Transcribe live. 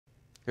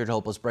Here to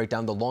help us break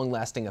down the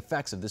long-lasting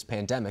effects of this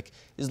pandemic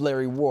is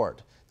Larry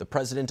Ward, the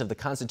president of the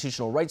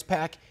Constitutional Rights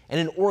PAC and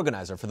an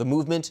organizer for the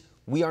movement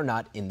We Are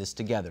Not in This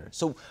Together.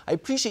 So I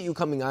appreciate you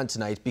coming on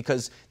tonight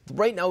because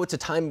right now it's a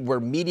time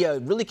where media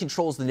really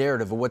controls the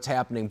narrative of what's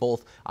happening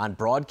both on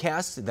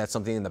broadcast, that's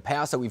something in the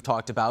past that we've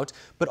talked about,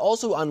 but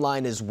also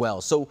online as well.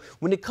 So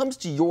when it comes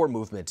to your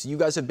movement, you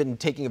guys have been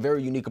taking a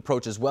very unique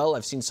approach as well.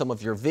 I've seen some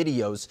of your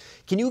videos.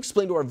 Can you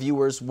explain to our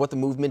viewers what the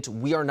movement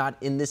We Are Not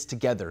in This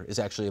Together is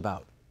actually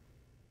about?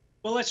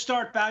 Well, let's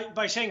start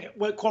by saying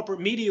what corporate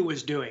media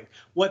was doing,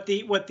 what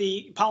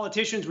the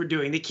politicians were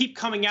doing. They keep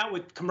coming out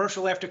with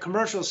commercial after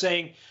commercial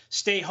saying,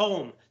 stay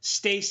home,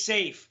 stay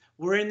safe,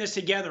 we're in this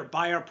together,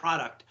 buy our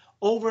product.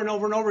 Over and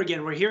over and over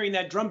again, we're hearing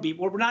that drumbeat.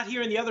 Well, we're not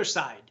hearing the other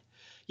side.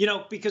 You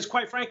know, because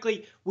quite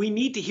frankly, we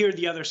need to hear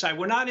the other side.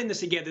 We're not in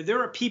this together.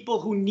 There are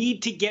people who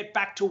need to get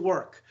back to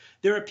work.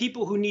 There are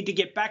people who need to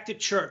get back to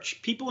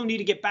church, people who need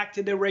to get back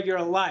to their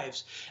regular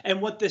lives.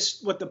 And what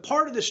the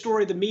part of the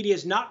story the media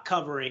is not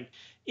covering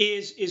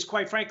is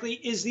quite frankly,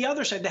 is the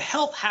other side, the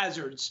health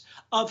hazards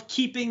of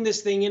keeping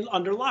this thing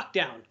under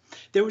lockdown.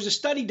 There was a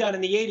study done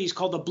in the 80s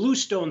called the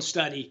Bluestone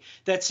study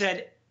that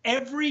said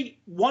every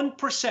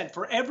 1%,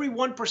 for every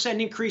 1%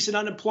 increase in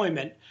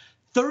unemployment,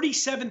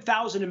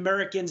 37,000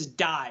 Americans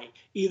die,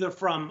 either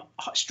from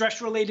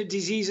stress-related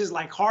diseases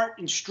like heart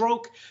and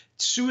stroke,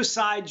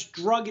 suicides,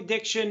 drug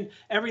addiction,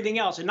 everything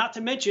else. And not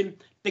to mention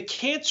the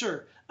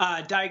cancer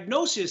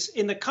diagnosis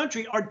in the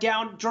country are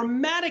down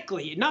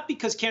dramatically, not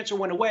because cancer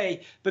went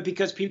away, but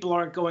because people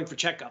aren't going for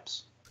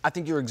checkups. I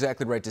think you're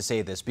exactly right to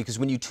say this, because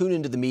when you tune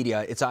into the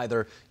media, it's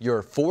either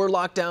you're for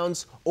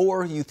lockdowns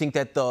or you think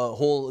that the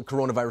whole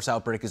coronavirus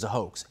outbreak is a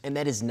hoax. And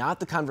that is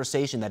not the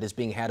conversation that is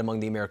being had among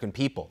the American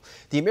people.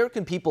 The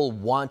American people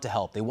want to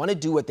help. They want to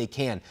do what they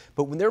can.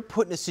 But when they're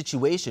put in a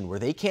situation where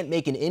they can't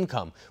make an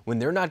income, when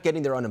they're not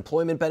getting their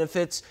unemployment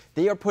benefits,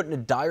 they are put in a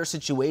dire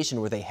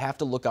situation where they have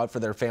to look out for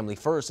their family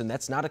first. And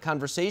that's not a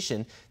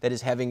conversation that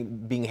is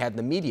being had in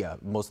the media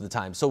most of the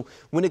time. So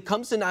when it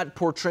comes to not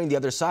portraying the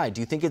other side,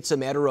 do you think it's a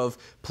matter of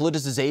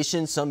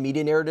politicization? Some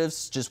media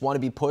narratives just want to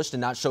be pushed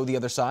and not show the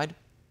other side?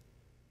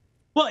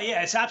 Well,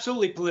 yeah, it's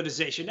absolutely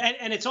politicization.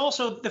 And it's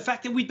also the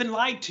fact that we've been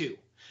lied to.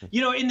 You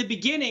know, in the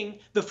beginning,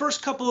 the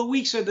first couple of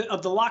weeks of the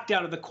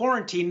lockdown, of the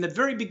quarantine, the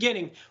very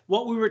beginning,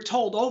 what we were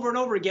told over and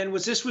over again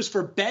was this was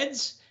for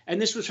beds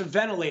and this was for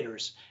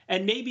ventilators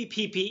and maybe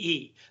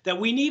PPE, that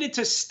we needed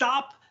to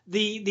stop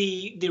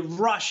the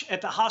rush at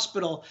the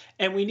hospital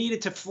and we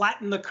needed to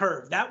flatten the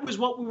curve. That was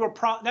what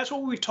that's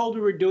what we were told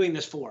we were doing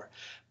this for.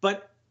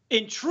 But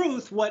in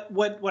truth,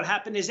 what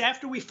happened is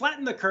after we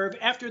flattened the curve,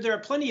 after there are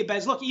plenty of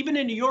beds, look, even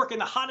in New York, in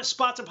the hottest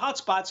spots of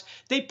hotspots,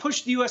 they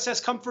pushed the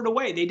USS Comfort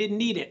away. They didn't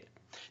need it.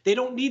 They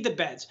don't need the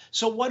beds.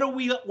 So what are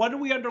we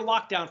under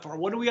lockdown for?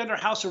 What are we under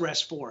house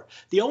arrest for?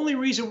 The only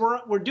reason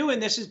we're doing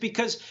this is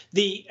because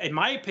in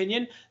my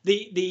opinion,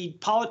 the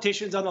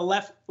politicians on the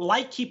left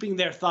like keeping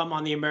their thumb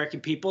on the American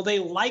people. They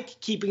like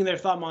keeping their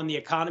thumb on the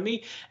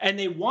economy, and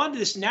they want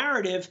this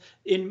narrative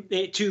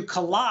to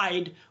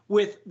collide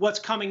with what's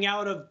coming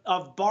out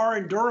of Barr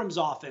and Durham's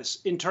office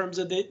in terms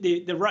of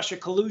the Russia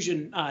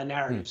collusion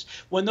narratives.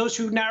 When those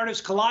two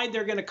narratives collide,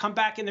 they're going to come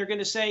back and they're going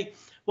to say,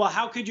 well,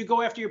 how could you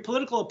go after your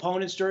political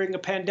opponents during a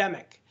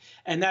pandemic?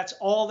 And that's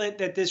all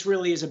that this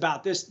really is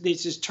about. This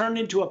is turned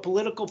into a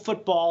political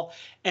football.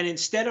 And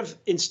instead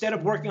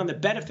of working on the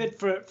benefit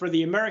for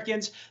the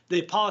Americans,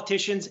 the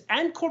politicians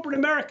and corporate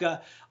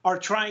America are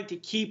trying to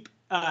keep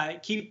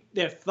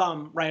their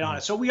thumb right on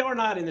it. So we are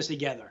not in this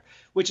together,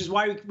 which is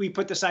why we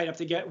put the site up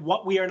to get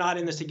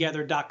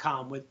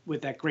whatwearenotinthistogether.com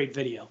with that great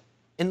video.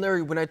 And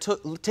Larry, when I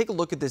take a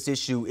look at this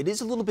issue, it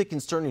is a little bit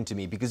concerning to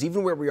me because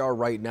even where we are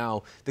right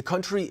now, the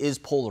country is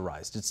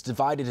polarized. It's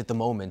divided at the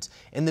moment.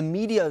 And the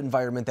media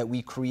environment that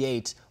we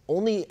create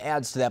only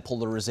adds to that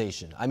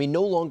polarization. I mean,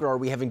 no longer are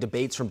we having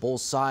debates from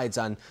both sides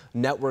on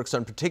networks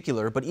in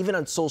particular, but even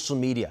on social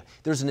media.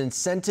 There's an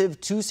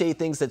incentive to say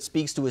things that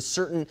speaks to a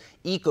certain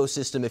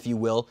ecosystem, if you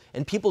will,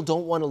 and people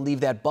don't want to leave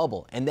that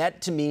bubble. And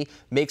that, to me,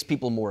 makes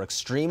people more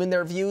extreme in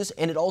their views,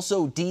 and it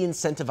also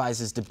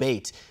de-incentivizes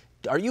debate.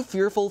 Are you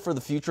fearful for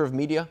the future of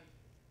media?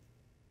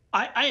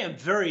 I am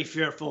very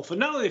fearful for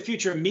not only the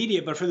future of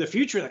media, but for the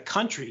future of the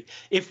country.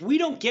 If we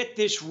don't get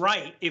this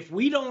right, if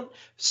we don't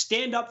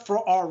stand up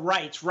for our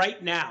rights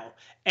right now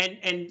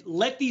and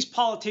let these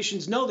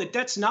politicians know that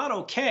that's not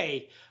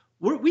okay,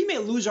 we may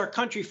lose our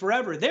country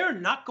forever. They're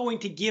not going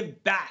to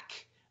give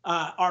back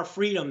our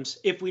freedoms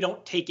if we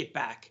don't take it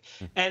back.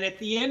 And at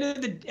the end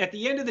of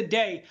the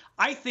day,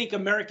 I think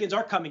Americans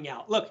are coming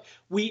out. Look,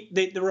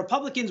 the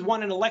Republicans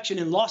won an election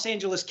in Los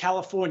Angeles,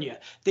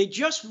 California. They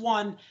just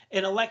won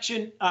an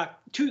election a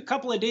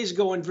couple of days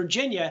ago in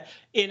Virginia,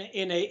 in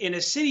a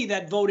city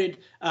that voted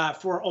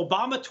for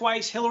Obama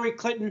twice, Hillary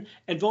Clinton,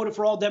 and voted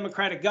for all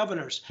Democratic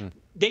governors.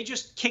 They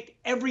just kicked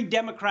every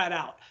Democrat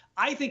out.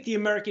 I think the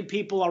American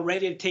people are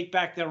ready to take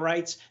back their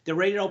rights. They're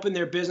ready to open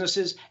their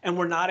businesses, and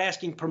we're not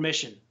asking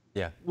permission.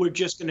 Yeah. We're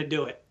just going to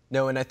do it.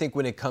 No, and I think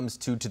when it comes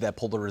to that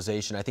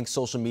polarization, I think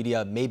social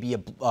media may be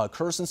a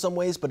curse in some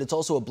ways, but it's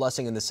also a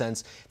blessing in the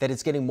sense that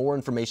it's getting more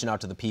information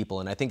out to the people.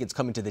 And I think it's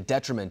coming to the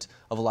detriment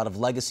of a lot of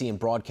legacy and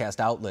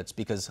broadcast outlets,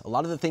 because a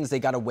lot of the things they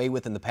got away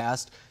with in the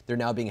past, they're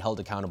now being held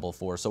accountable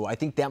for. So I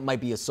think that might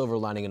be a silver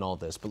lining in all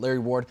this. But Larry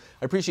Ward,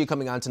 I appreciate you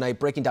coming on tonight,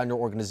 breaking down your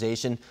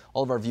organization.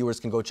 All of our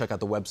viewers can go check out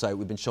the website.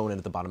 We've been showing it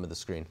at the bottom of the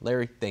screen.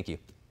 Larry, thank you.